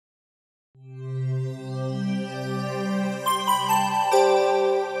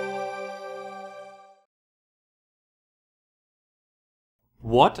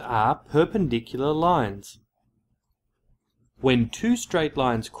What are perpendicular lines? When two straight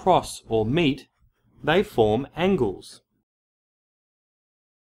lines cross or meet, they form angles.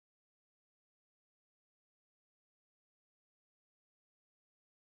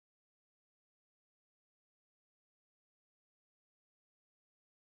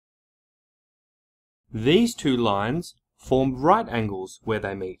 These two lines form right angles where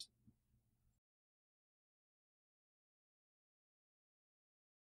they meet.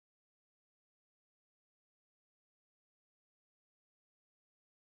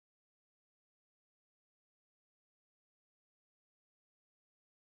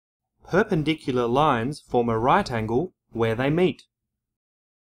 Perpendicular lines form a right angle where they meet.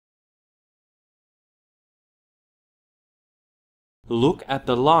 Look at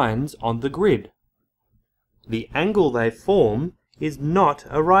the lines on the grid. The angle they form is not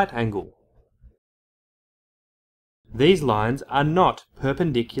a right angle. These lines are not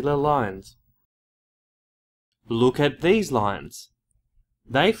perpendicular lines. Look at these lines.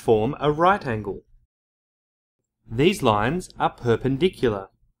 They form a right angle. These lines are perpendicular.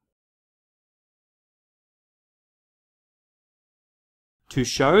 To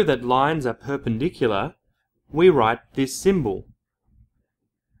show that lines are perpendicular, we write this symbol.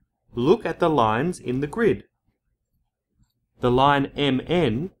 Look at the lines in the grid. The line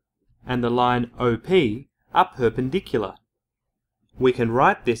MN and the line OP are perpendicular. We can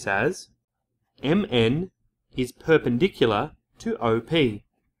write this as MN is perpendicular to OP.